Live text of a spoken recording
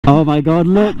Oh my god,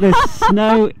 look, there's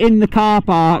snow in the car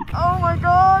park. Oh my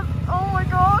god, oh my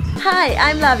god. Hi,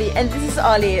 I'm Lavi and this is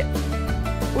Ollie.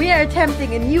 We are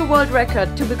attempting a new world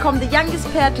record to become the youngest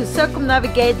pair to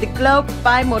circumnavigate the globe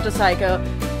by motorcycle.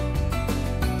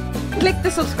 Click the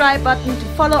subscribe button to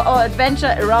follow our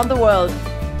adventure around the world.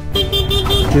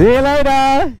 See you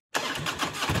later!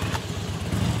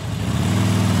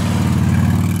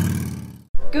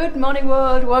 Good morning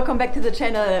world, welcome back to the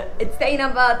channel. It's day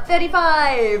number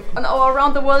 35 on our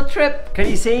around the world trip. Can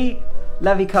you see?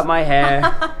 Lavi cut my hair.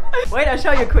 Wait, I'll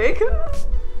show you quick.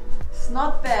 It's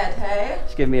not bad, hey?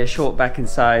 Just give me a short back and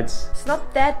sides. It's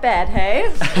not that bad, hey?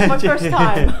 It's my first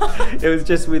time. It was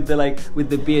just with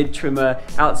the beard trimmer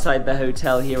outside the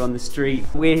hotel here on the street.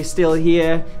 We're still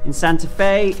here in Santa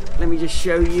Fe. Let me just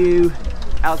show you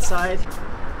outside.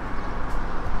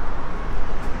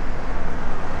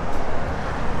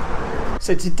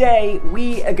 So today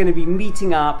we are going to be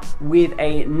meeting up with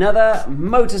another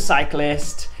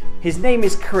motorcyclist. His name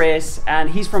is Chris and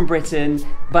he's from Britain,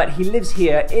 but he lives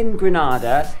here in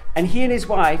Granada, and he and his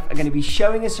wife are going to be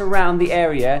showing us around the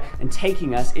area and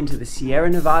taking us into the Sierra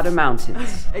Nevada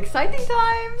mountains. Exciting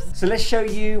times! So let's show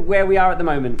you where we are at the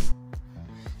moment.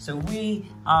 So we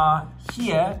are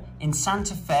here in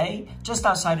Santa Fe, just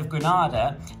outside of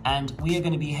Granada, and we are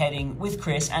going to be heading with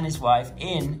Chris and his wife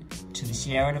in to the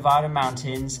Sierra Nevada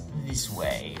mountains this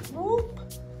way. Whoop.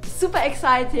 Super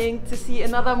exciting to see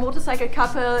another motorcycle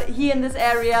couple here in this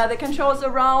area. They can show us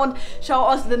around, show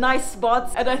us the nice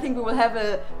spots, and I think we will have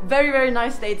a very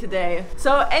nice day today.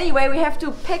 So anyway, we have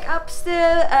to pack up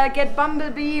still, get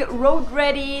Bumblebee road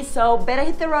ready, so better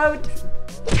hit the road.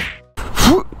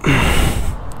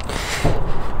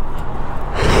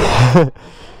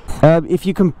 If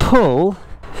you can pull,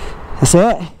 that's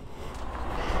it.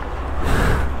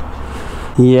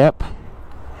 Yep.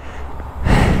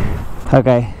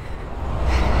 Okay.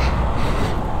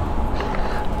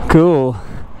 Cool.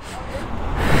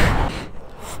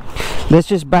 Let's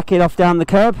just back it off down the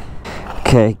curb.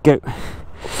 Okay, go.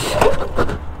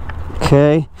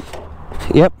 Okay.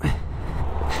 Yep.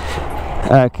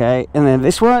 Okay, and then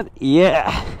this one.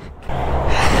 Yeah.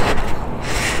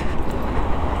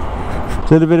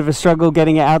 A little bit of a struggle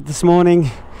getting it out this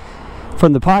morning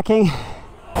from the parking.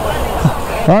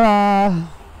 Hola.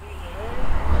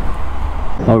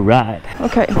 All right.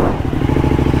 Okay.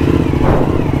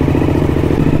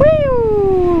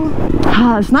 Woo!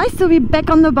 Ah, it's nice to be back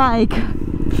on the bike.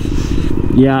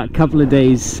 Yeah, a couple of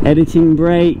days editing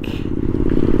break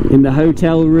in the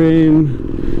hotel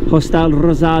room, Hostal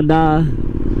Rosada.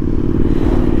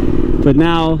 But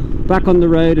now back on the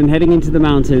road and heading into the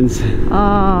mountains.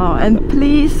 Oh, and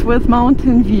pleased with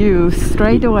mountain views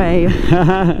straight away.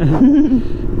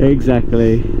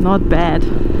 Exactly. Not bad.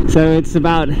 So it's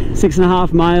about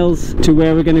 6.5 miles to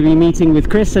where we're going to be meeting with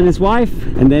Chris and his wife,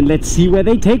 and then let's see where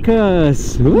they take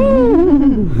us.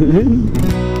 Woo!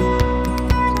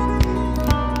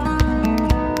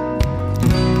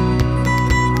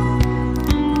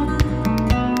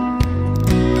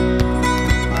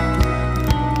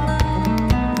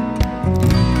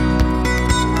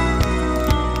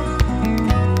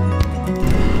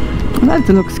 That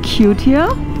looks cute here.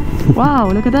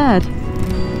 Wow, look at that.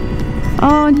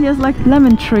 Oh, and here's like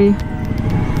lemon tree.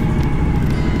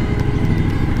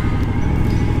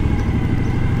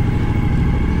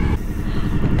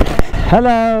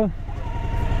 Hello.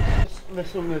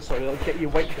 Let's on this side, I'll get your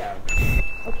weight down.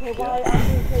 Okay, why are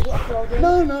you crazy uploading?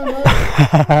 No. No,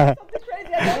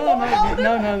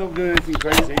 not doing anything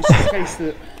crazy. It's just a case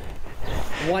that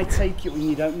why take it when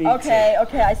you don't need to?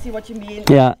 Okay, I see what you mean.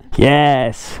 Yeah.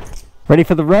 Yes. Ready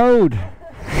for the road.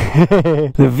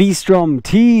 The V-Strom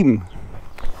team.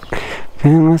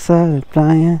 Ready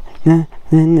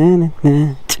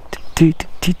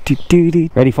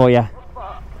for ya.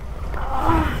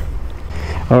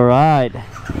 All right.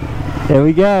 There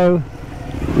we go.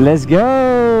 Let's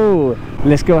go.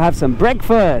 Let's go have some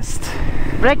breakfast.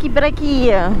 Brekkie.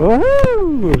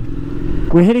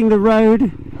 Woohoo! We're hitting the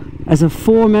road as a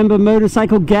 4-member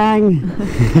motorcycle gang.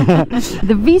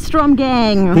 The V-Strom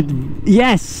gang.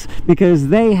 Yes, because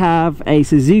they have a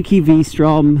Suzuki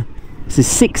V-Strom. It's a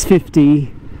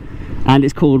 650 and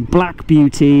it's called Black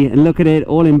Beauty, and look at it,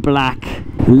 all in black.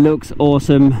 It looks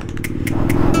awesome.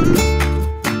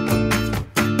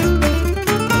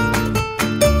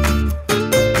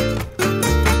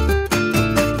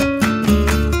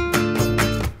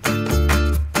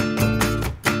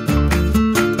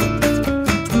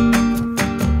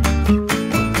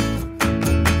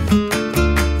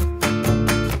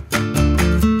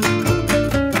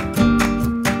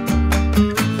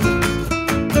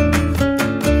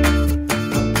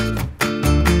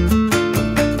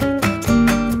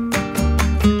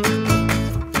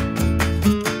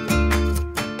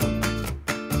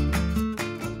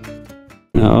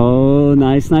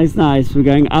 Nice, nice, nice. We're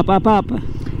going up, up, up.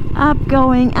 Up,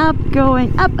 going, up,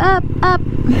 up, up.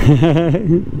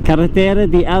 Carretera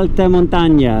di alta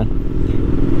montagna.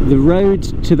 The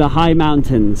road to the high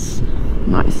mountains.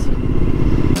 Nice.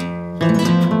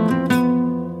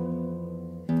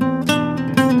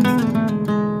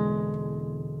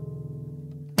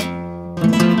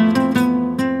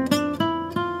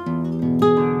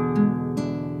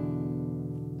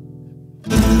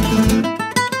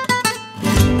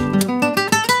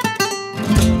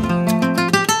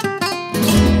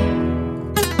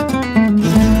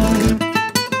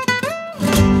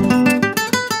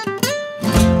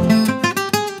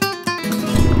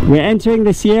 We're entering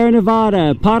the Sierra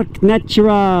Nevada Park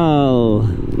Natural.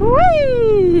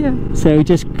 Whee! So we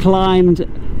just climbed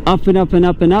up and up and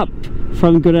up and up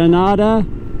from Granada,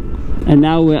 and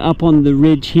now we're up on the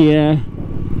ridge here.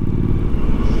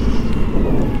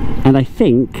 And I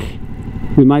think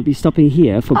we might be stopping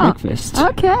here for breakfast.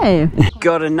 Okay.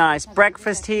 Got a nice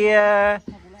breakfast here.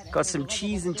 Got some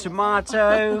cheese and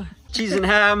tomato, cheese and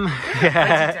ham.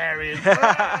 Vegetarian.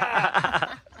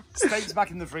 Steaks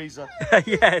back in the freezer.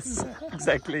 Yes,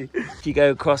 exactly. If you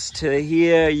go across to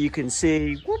here, you can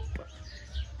see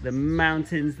the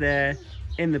mountains there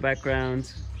in the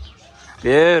background.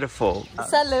 Beautiful.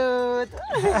 Salud.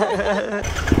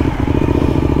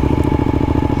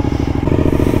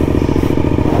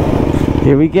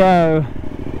 Here we go.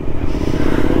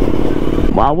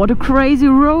 Wow, what a crazy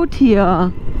road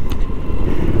here.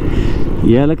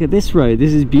 Yeah, look at this road.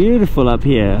 This is beautiful up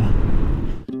here.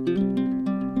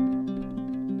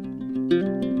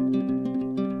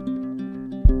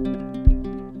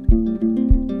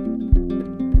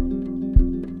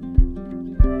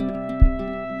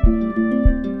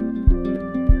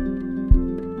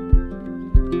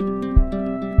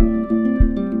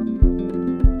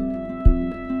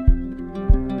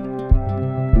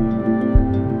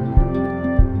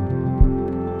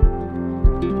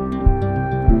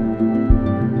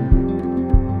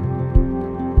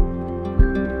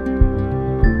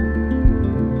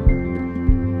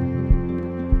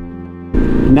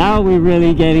 Now we're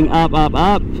really getting up, up,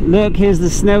 up. Look, here's the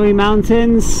snowy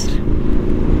mountains.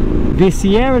 The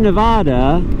Sierra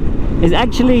Nevada is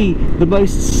actually the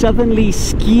most southerly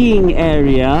skiing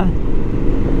area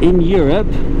in Europe.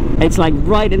 It's like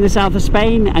right in the south of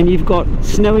Spain, and you've got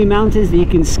snowy mountains that you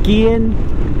can ski in.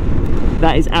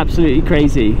 That is absolutely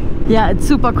crazy. Yeah, it's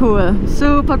super cool.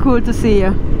 Super cool to see.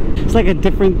 It's like a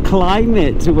different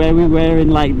climate to where we were in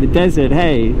like the desert,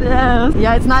 hey?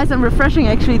 Yeah, it's nice and refreshing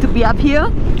actually to be up here.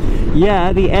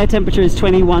 Yeah, the air temperature is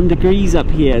 21 degrees up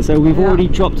here, so we've already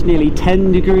dropped nearly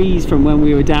 10 degrees from when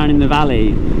we were down in the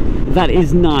valley. That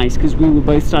is nice because we were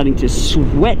both starting to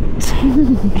sweat.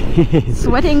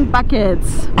 Sweating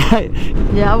buckets.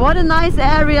 Yeah, what a nice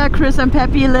area Chris and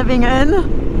Pepi living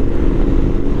in.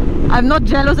 I'm not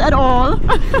jealous at all.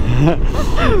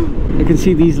 I can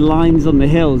see these lines on the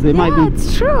hills. They might be,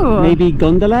 it's true. Maybe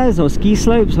gondolas or ski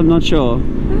slopes, I'm not sure.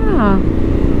 Yeah.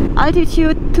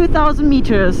 Altitude 2,000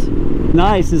 meters.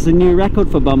 Nice, it's a new record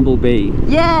for Bumblebee.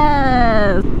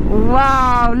 Yes!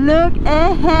 Wow, look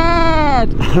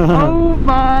ahead! Oh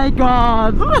my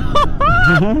god!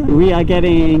 We are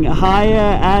getting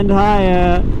higher and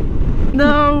higher.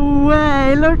 No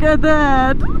way, look at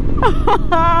that!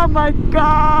 Oh my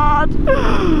god!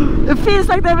 It feels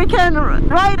like that we can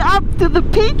ride up to the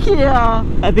peak here!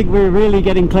 I think we're really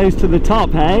getting close to the top,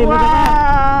 hey?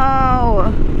 Wow! Look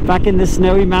at that! Back in the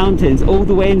snowy mountains, all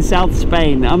the way in South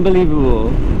Spain. Unbelievable.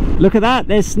 Look at that,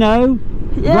 there's snow.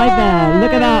 Yes, right there,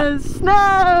 look at that.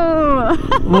 Snow!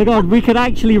 Oh my god, we could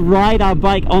actually ride our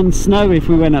bike on snow if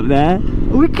we went up there.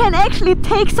 We can actually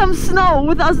take some snow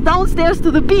with us downstairs to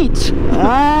the beach.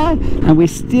 And we're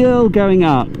still going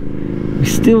up. We're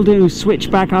still doing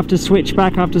switchback after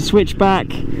switchback after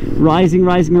switchback. Rising,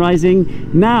 rising,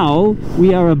 rising. Now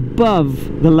we are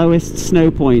above the lowest snow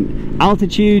point.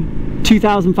 Altitude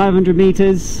 2,500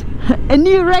 meters. A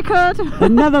new record.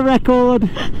 Another record.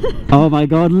 Oh my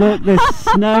god, look, there's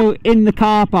snow in the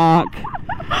car park.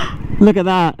 Look at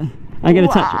that. I'm gonna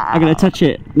touch it. I'm gonna touch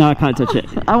it. No, I can't touch it.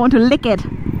 I want to lick it.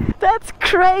 That's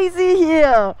crazy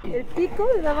here. El pico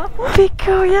de abajo.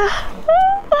 Pico, yeah.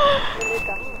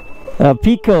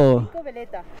 Pico.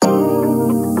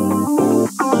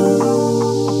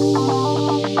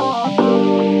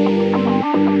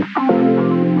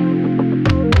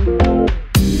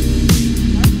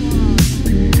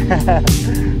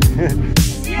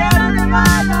 Sierra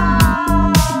Nevada!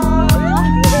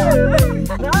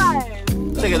 Nice.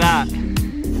 Look at that.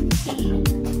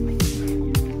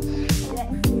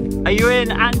 Are you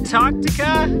in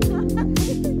Antarctica?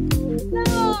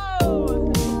 No!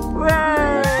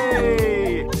 Way!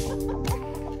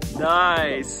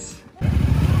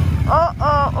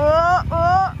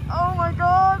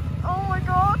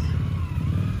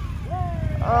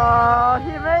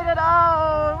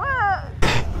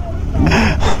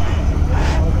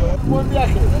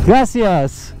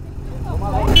 Gracias.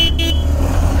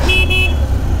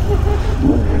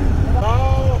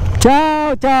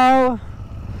 Ciao, ciao.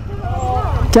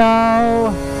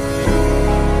 Ciao.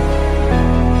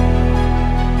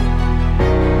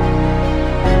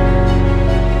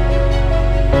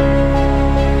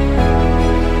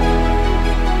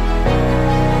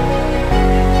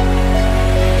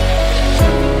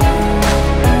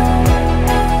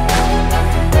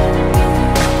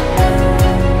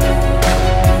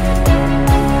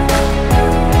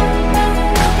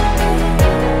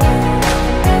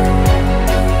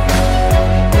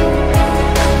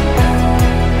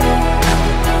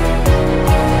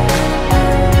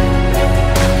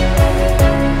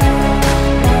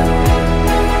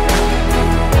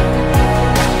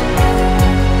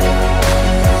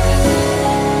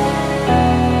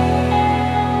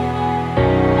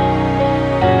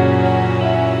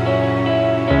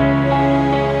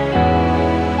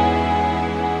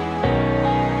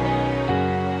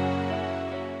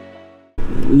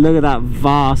 Look at that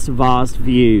vast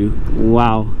view.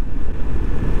 Wow.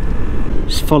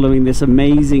 Just following this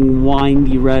amazing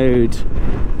windy road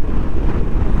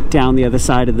down the other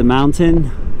side of the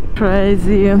mountain.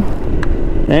 Crazy.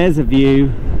 There's a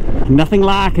view. Nothing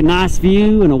like a nice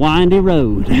view and a windy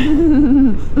road.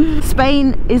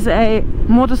 Spain is a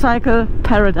motorcycle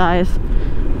paradise.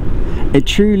 It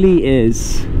truly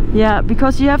is. Yeah,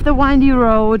 because you have the windy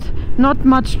road, not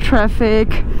much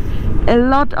traffic, a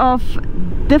lot of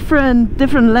different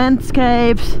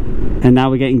landscapes. And now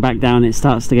we're getting back down, it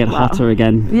starts to get hotter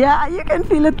again. Yeah, you can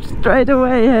feel it straight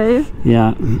away, hey?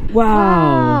 Yeah.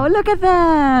 Wow. Wow, look at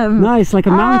them. Nice, like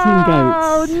a mountain goat.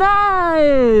 Oh,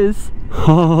 nice.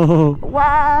 Oh.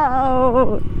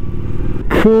 Wow.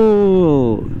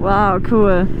 Cool. Wow,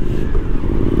 cool.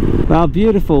 Wow,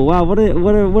 beautiful. Wow, what a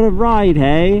ride,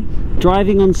 hey?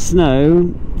 Driving on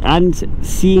snow and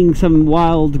seeing some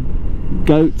wild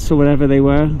goats or whatever they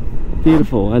were.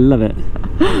 Beautiful, I love it.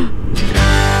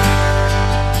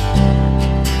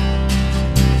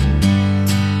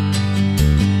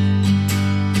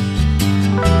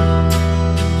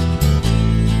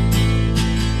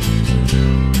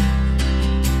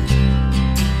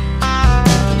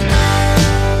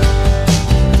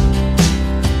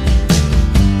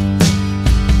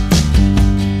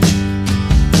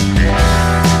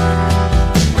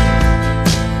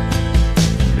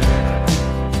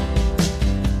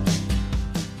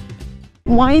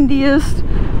 Windiest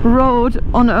road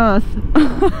on earth.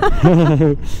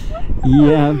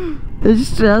 Yeah.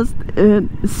 It's just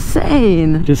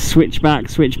insane. Just switch back,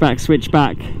 switch back, switch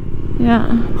back. Yeah.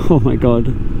 Oh my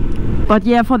god. But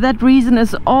yeah, for that reason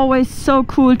it's always so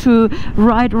cool to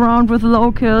ride around with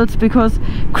locals, because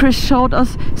Chris showed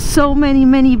us so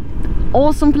many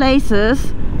awesome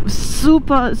places.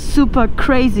 Super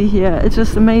crazy here. It's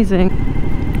just amazing.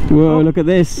 Whoa, look at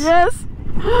this. Yes.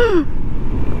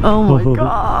 Oh my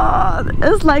god,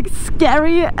 it's like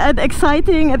scary and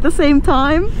exciting at the same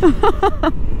time.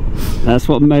 That's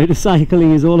what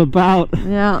motorcycling is all about.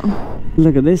 Yeah.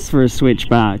 Look at this for a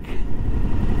switchback.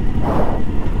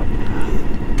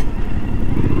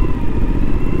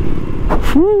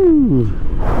 Whew.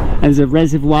 There's a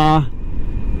reservoir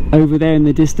over there in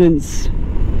the distance.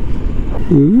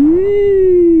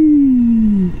 Ooh.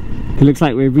 It looks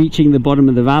like we're reaching the bottom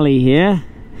of the valley here.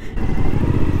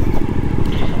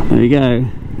 There we go.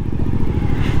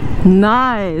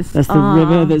 Nice. That's the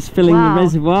river that's filling the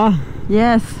reservoir.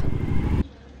 Yes.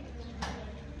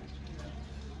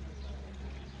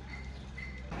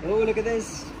 Oh, look at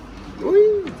this.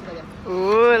 Ooh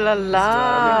la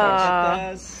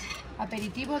la.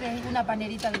 Aperitivo de una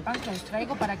panerita de pan que os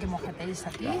traigo para que mojeteéis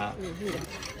aquí.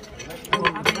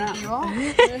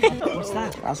 What's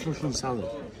that? That's Russian salad.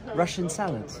 Russian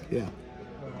salad? Yeah.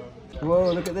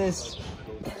 Whoa, look at this.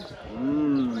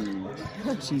 Mmm.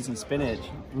 Cheesy spinach.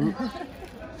 Mm.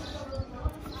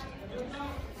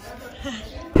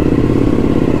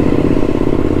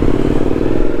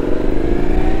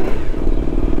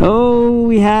 Oh,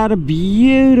 we had a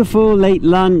beautiful late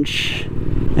lunch,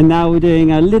 and now we're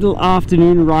doing a little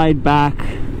afternoon ride back.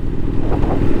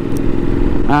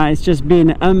 It's just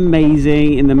been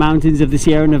amazing in the mountains of the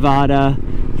Sierra Nevada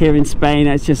here in Spain.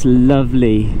 It's just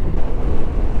lovely.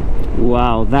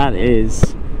 Wow, that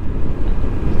is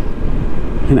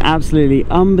an absolutely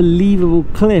unbelievable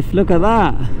cliff. Look at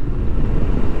that.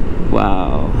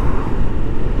 Wow.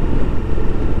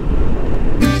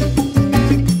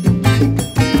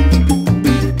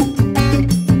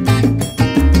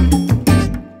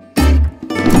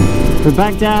 We're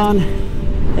back down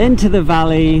into the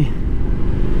valley,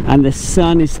 and the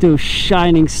sun is still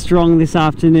shining strong this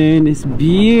afternoon. It's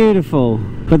beautiful.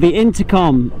 But the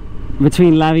intercom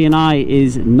between Lavi and I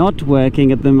is not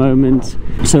working at the moment,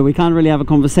 so we can't really have a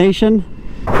conversation,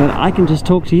 but I can just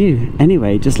talk to you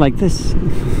anyway, just like this.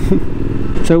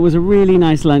 So it was a really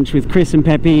nice lunch with Chris and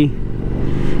Pepi,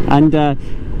 and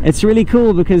it's really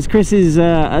cool because Chris is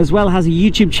as well has a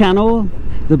YouTube channel.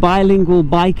 The Bilingual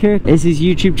Biker is his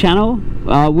YouTube channel.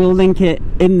 We'll link it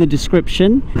in the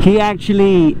description. He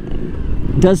actually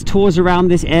does tours around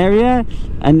this area,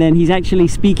 and then he's actually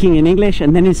speaking in English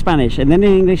and then in Spanish and then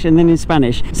in English and then in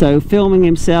Spanish, so filming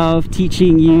himself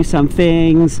teaching you some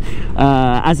things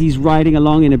as he's riding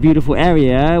along in a beautiful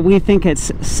area. We think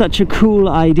it's such a cool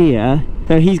idea.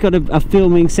 So he's got a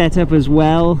filming setup as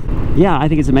well. Yeah, I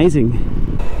think it's amazing.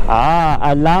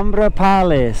 Alhambra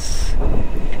Palace.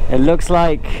 It looks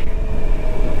like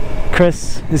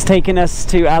Chris has taken us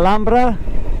to Alhambra.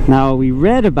 Now, we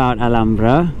read about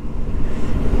Alhambra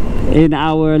in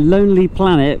our Lonely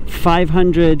Planet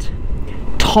 500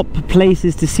 top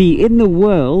places to see in the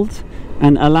world,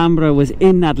 and Alhambra was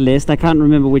in that list. I can't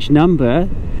remember which number.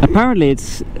 Apparently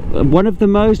it's one of the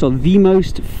most, or the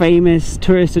most famous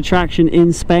tourist attraction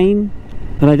in Spain,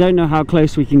 but I don't know how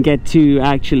close we can get to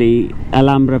actually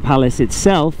Alhambra Palace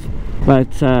itself,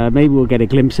 but maybe we'll get a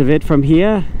glimpse of it from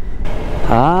here.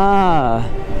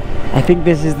 I think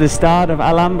this is the start of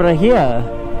Alhambra here.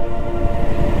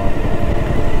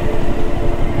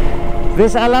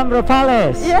 This Alhambra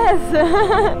Palace? Yes!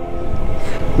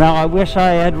 Now, I wish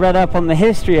I had read up on the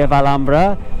history of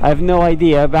Alhambra. I have no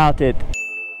idea about it.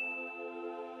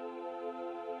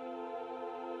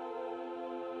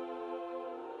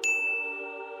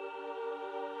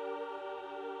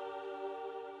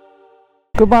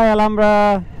 Goodbye,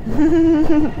 Alhambra!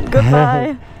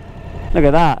 Goodbye! Look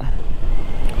at that.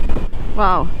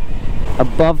 Wow.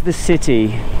 Above the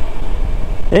city.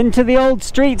 Into the old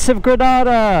streets of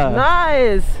Granada!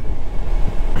 Nice!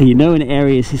 You know an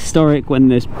area is historic when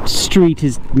the street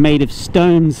is made of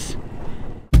stones.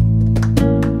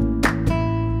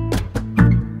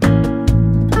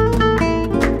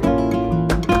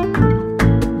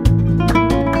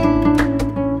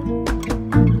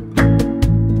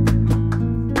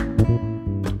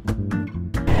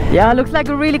 Yeah, looks like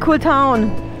a really cool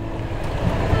town.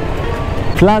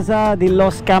 Plaza de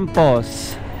los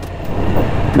Campos.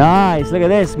 Nice, look at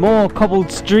this, more cobbled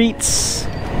streets.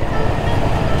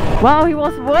 Wow, he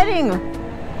was wedding.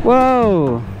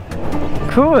 Whoa.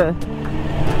 Cool.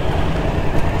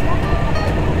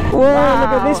 Whoa, wow.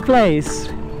 Look at this place.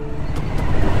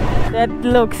 That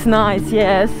looks nice,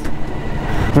 yes.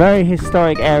 Very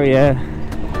historic area.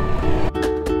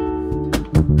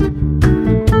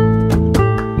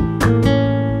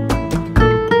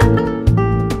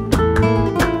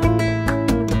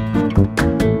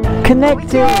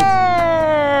 Connected!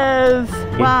 Yes!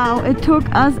 Wow, it took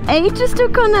us ages to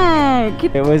connect.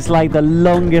 It was like the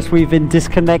longest we've been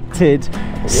disconnected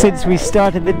since we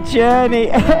started the journey.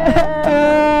 Wow,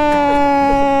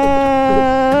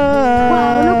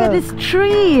 look at this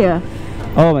tree.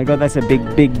 Oh my god, that's a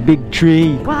big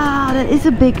tree. Wow, that is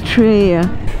a big tree.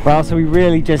 Well, so we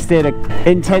really just did an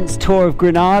intense tour of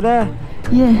Granada.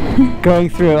 Yeah. Going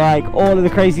through like all of the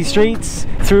crazy streets,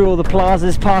 through all the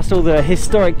plazas, past all the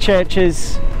historic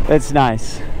churches. It's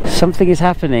nice. Something is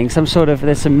happening,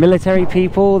 there's some military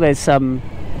people, there's some,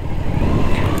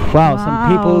 wow,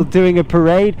 some people doing a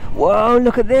parade. Whoa,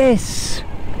 look at this.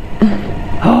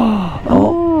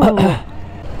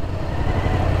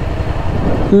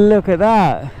 Look at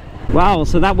that. Wow,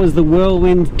 so that was the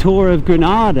whirlwind tour of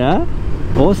Granada.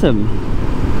 Awesome.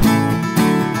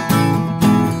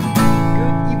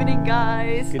 Good evening,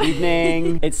 guys. Good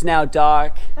evening. It's now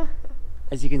dark.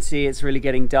 As you can see, it's really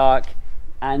getting dark.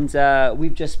 And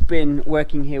we've just been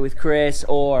working here with Chris,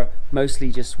 or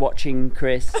mostly just watching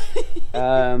Chris,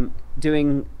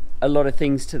 doing a lot of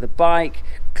things to the bike,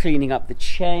 cleaning up the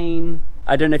chain.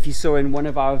 I don't know if you saw in one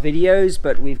of our videos,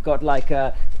 but we've got like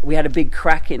we had a big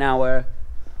crack in our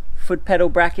foot pedal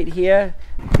bracket here.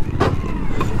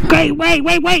 Okay, wait!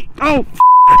 Oh!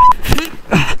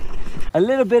 A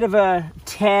little bit of a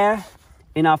tear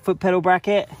in our foot pedal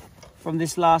bracket from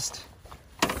this last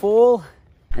fall.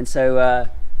 And so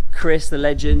Chris, the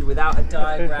legend, without a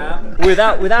diagram,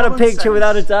 without a picture,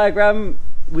 without a diagram,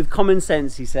 with common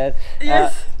sense, he said,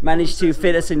 yes. Managed to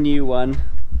fit us a new one.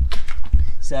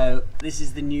 So this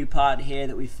is the new part here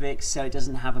that we fixed, so it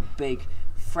doesn't have a big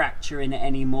fracture in it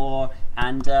anymore,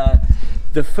 and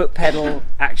the foot pedal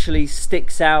actually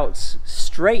sticks out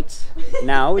straight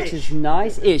now, which is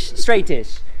nice-ish,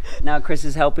 straight-ish. Now Chris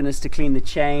is helping us to clean the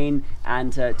chain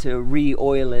and to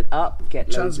re-oil it up, get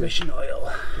transmission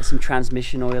oil. Get some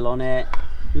transmission oil on it.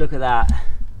 Look at that.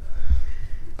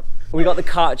 We got the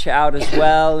Karcher out as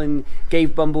well and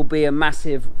gave Bumblebee a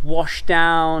massive wash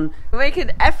down.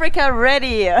 Making Africa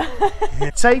ready.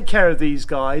 Take care of these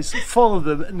guys, follow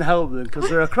them and help them because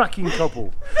they're a cracking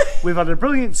couple. We've had a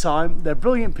brilliant time, they're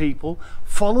brilliant people.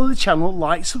 Follow the channel,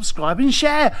 like, subscribe and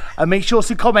share, and make sure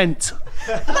to comment.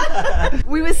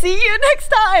 We will see you next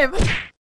time.